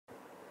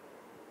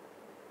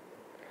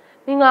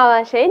မင်္ဂလာပါ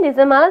ရှင်ဒီဇ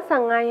င်ဘာလ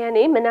15ရက်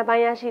နေ့မနက်ပို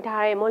င်းရရှိ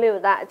ထားတဲ့မိုးလေဝ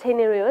သအခြေအ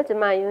နေတွေကိုကျွ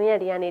န်မရုံးရက်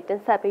ဒီကနေတ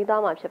င်ဆက်ပေး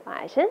သွားမှာဖြစ်ပါ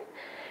တယ်ရှင်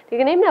ဒီ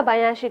ကနေ့မနက်ပို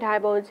င်းရရှိထား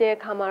တဲ့ပုံစံအ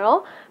ခါမှာတော့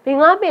ဘင်္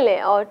ဂလားပင်လ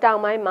ယ်အော်တော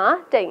င်ပိုင်းမှာ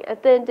တိမ်အ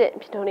သင့်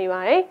ဖြစ်ထွန်းနေပါ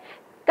တယ်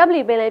ကပ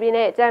လီပင်လယ်ပြင်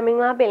နဲ့ကြံမင်္ဂ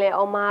လာပင်လယ်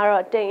အော်မှာ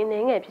တော့တိမ်အနှ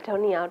င်းငယ်ဖြစ်ထွ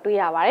န်းနေအောင်တွေ့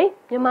ရပါတယ်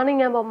မြန်မာနိုင်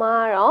ငံပေါ်မှာ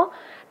တော့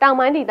တောင်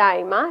ပိုင်းဒေသတွေ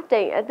မှာ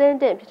တိမ်အသင့်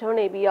ဖြစ်ထွန်း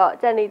နေပြီးတော့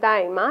ကြံဒေသတွေ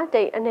မှာ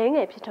တိမ်အနှင်းင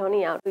ယ်ဖြစ်ထွန်း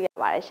နေအောင်တွေ့ရ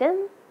ပါတယ်ရှင်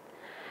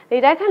လေ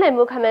တိုက်ခတ်နိုင်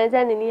မှုခန့်မှန်းချ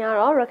က်အနေနဲ့က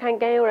တော့ရခိုင်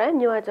ကမ်းရိုးတန်း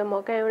မြို့အကျ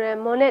မော်ကမ်းရိုးတန်း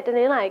မွန်နဲ့တန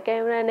င်္လာရီက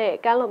မ်းရိုးတန်းနဲ့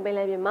ကမ်းလွန်ပင်လ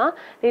ယ်ပြင်မှာ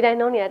လေတိုက်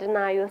နှုန်းနေရာတ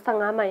နာရီ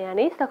15မိုင်က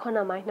နေ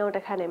18မိုင်နှုန်းတ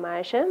က်ခတ်နေပါ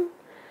ရှင်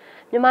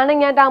။မြန်မာနို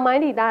င်ငံတောင်ပို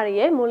င်းဒေသတွေ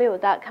ရဲ့မိုးလေဝ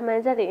သခန့်မှ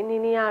န်းချက်တွေအနေ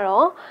နဲ့က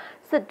တော့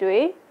စစ်တွေ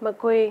မ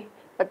ကွေး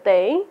ပ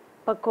သိမ်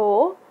ပဲ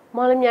ခူး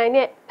မော်လမြိုင်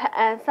နဲ့ဖ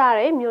အံစ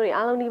တဲ့မြို့တွေ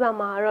အားလုံးဒီဘက်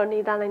မှာတော့နေ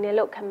သားနိုင်တယ်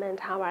လို့ခန့်မှန်း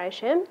ထားပါတယ်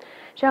ရှင်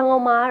။ရန်ကု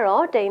န်မှာ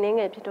တော့တိမ်နှင်း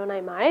ငယ်ဖြစ်ထွန်းနို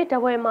င်ပါတယ်။တ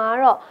ဝယ်မှာ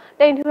တော့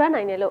တိမ်ထူရ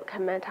နိုင်တယ်လို့ခ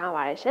န့်မှန်းထား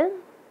ပါတယ်ရှင်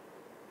။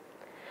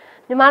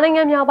မြန်မာနိုင်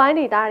ငံမြောက်ပိုင်း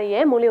ဒေသတွေ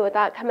ရဲ့မိုးလေဝသ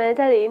ခန့်မှန်း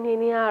ချက်တွေအနေ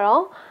နဲ့က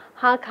တော့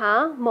ဟာခါ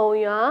မုံ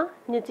ရွာ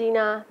မြစ်ကြီး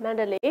နားမန္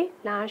တလေး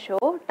လာ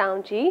ရှိုးတောင်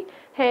ကြီး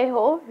ဟဲ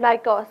ဟိုလို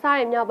က်ကော့စ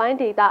တဲ့မြောက်ပိုင်း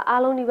ဒေသ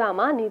အားလုံးဒီပါ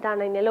မှာနေသား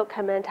နိုင်တယ်လို့ခ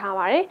န့်မှန်းထား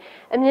ပါတယ်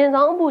။အမြင့်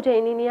ဆုံးအပူချိန်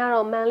အနေနဲ့က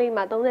တော့မန္တလေး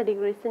မှာ30ဒီ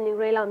ဂရီစင်တီဂ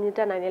ရိတ်လောက်မြင့်တ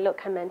က်နိုင်တယ်လို့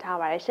ခန့်မှန်းထား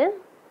ပါတယ်ရှင်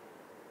။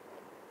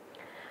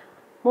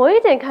မိုးရေ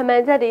ချိန်ခန့်မှ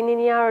န်းချက်တွေအနေ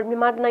နဲ့ကတော့မြ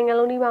န်မာနိုင်ငံ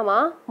လုံးဒီပါမှာ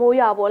မိုး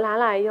ရွာပေါ်လား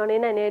လာရောနေ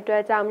နိုင်တဲ့အတွ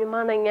က်ကြောင့်မြန်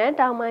မာနိုင်ငံ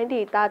တောင်ပိုင်း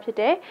ဒေသဖြစ်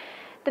တဲ့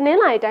တနင်္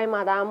လာရီတိုင်း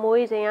မှာဒါမိုး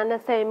ရေချိန်က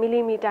20မီလီ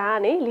မီတာက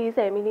နေ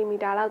40မီလီမီ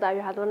တာလောက်သာ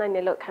ရွာသွန်းနိုင်တ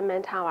ယ်လို့ခန့်မှ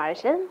န်းထားပါတယ်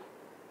ရှင်။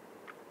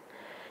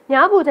ည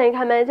ပူချိန်ခ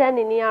န့်မှန်းချက်အ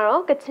နေနဲ့က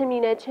တော့ကချင်ပြ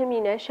ည်နယ်ချင်းပြ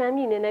ည်နယ်ရှမ်း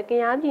ပြည်နယ်နဲ့က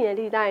ယားပြည်နယ်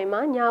ဒေသတွေ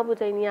မှာညပူ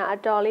ချိန်တွေကအ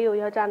တော်လေးကို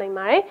ရောကျနိုင်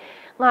ပါတယ်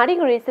။5ဒီ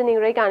ဂရီစင်တီဂ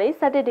ရိတ်ကနေ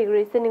17ဒီဂ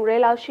ရီစင်တီဂရိ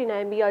တ်လောက်ရှိနို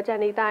င်ပြီးတော့ကျန်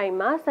ဒေသတွေ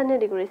မှာ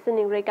12ဒီဂရီစင်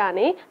တီဂရိတ်က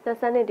နေ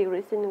22ဒီဂ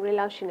ရီစင်တီဂရိတ်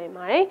လောက်ရှိနိုင်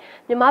ပါတယ်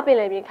။မြမပင်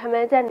လယ်ပြင်ခန့်မှ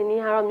န်းချက်အနေ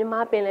နဲ့ကတော့မြမ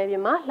ပင်လယ်ပြ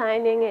င်မှာလှို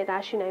င်းနှင်းငယ်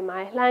သားရှိနိုင်ပါ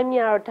တယ်။လှိုင်းမြ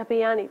ကတော့တပေ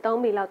ကနေ3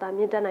ပေလောက်သာ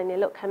မြင့်တက်နိုင်တယ်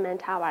လို့ခန့်မှန်း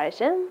ထားပါတယ်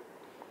ရှင်။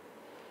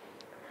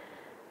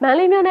မန္တ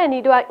လေးမြို့နယ်ဤ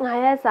တွိုက်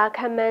9ရက်စာခ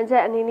န့်မှန်းချ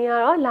က်အနေနဲ့က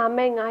တော့လာမ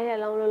ယ့်9ရက်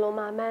လုံးလုံး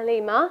မှာမန္တ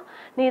လေးမှာ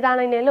နေသား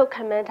နိုင်တယ်လို့ခ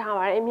န့်မှန်းထား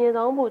ပါတယ်အမြင့်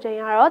ဆုံးပူချိန်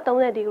ကတော့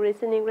30ဒီဂရီ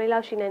စင်တီဂရိတ်လော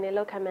က်ရှိနိုင်တယ်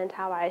လို့ခန့်မှန်း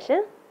ထားပါတယ်ရှ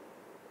င်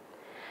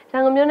ရ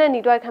န်ကုန်မြို့နယ်ဤ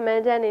တွိုက်ခန့်မှ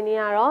န်းချက်အနေနဲ့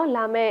ကတော့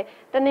လာမယ့်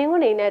တနင်္ဂ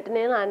နွေနဲ့တန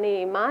င်္လာ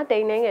နေ့မှာတိ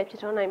မ်နှင်းငယ်ဖြစ်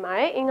ထွန်းနိုင်ပါ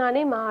တယ်အင်္ဂါ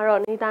နေ့မှာ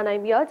တော့နေသားနို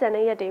င်ပြီးတော့ကျန်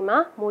တဲ့ရက်တွေမှာ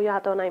မိုးရွာ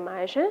သွန်းနိုင်ပါ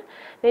တယ်ရှင်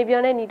နေ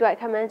ပြောတဲ့ဤတွိုက်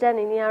ခန့်မှန်းချက်အ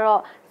နေနဲ့က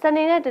တော့စ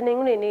နေနဲ့တနင်္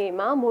ဂနွေနေ့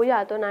မှာမိုးရွာ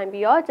သွန်းနိုင်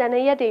ပြီးတော့ကျန်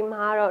တဲ့ရက်တွေ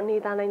မှာတော့နေ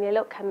သားနိုင်တယ်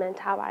လို့ခန့်မှန်း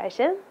ထားပါတယ်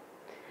ရှင်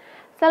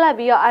ဆက်လက်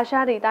ပြီးတော့အာရှ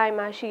ဒေသ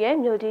မှာရှိတဲ့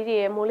မြို့ကြီးတွေ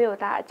ရဲ့မိုးလေဝ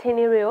သအခြေအ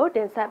နေတွေကိုတ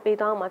င်ဆက်ပေး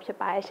သွားမှာဖြစ်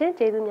ပါတယ်ရှင်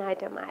ကျေးဇူးများ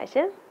တင်ပါတယ်ရှ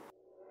င်